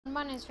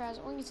My name is Raz,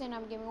 or you can say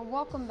I'm Gaming, and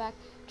welcome back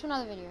to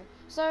another video.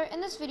 So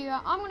in this video,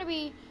 I'm going to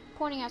be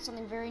pointing out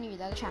something very new to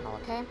the channel,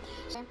 okay?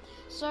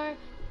 So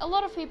a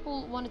lot of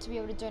people wanted to be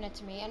able to donate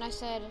to me, and I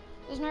said,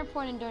 there's no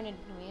point in donating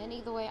to me, and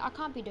either way, I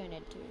can't be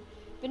donated to.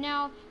 But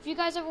now, if you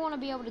guys ever want to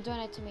be able to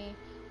donate to me,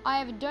 I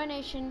have a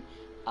donation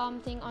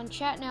thing on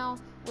chat now,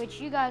 which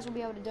you guys will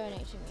be able to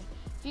donate to me.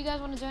 If you guys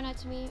want to donate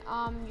to me,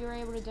 you're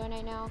able to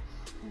donate now.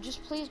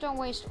 Just please don't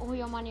waste all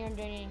your money on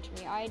donating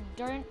to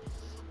me.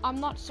 I'm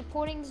not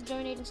supporting this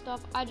donating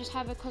stuff. I just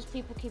have it because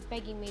people keep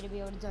begging me to be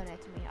able to donate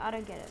to me. I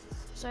don't get it.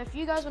 So if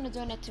you guys want to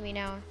donate to me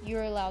now,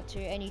 you're allowed to,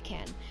 and you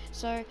can.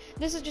 So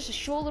this is just a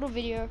short little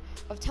video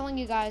of telling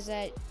you guys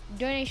that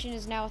donation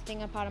is now a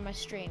thing, a part of my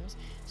streams.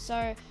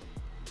 So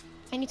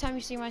anytime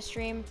you see my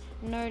stream,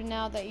 know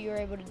now that you're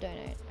able to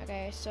donate.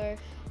 Okay, so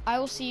I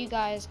will see you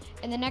guys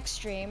in the next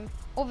stream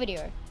or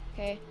video.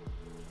 Okay,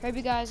 hope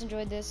you guys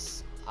enjoyed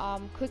this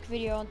quick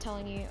video on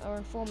telling you or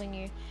informing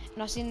you, and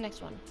I'll see you in the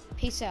next one.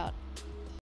 Peace out.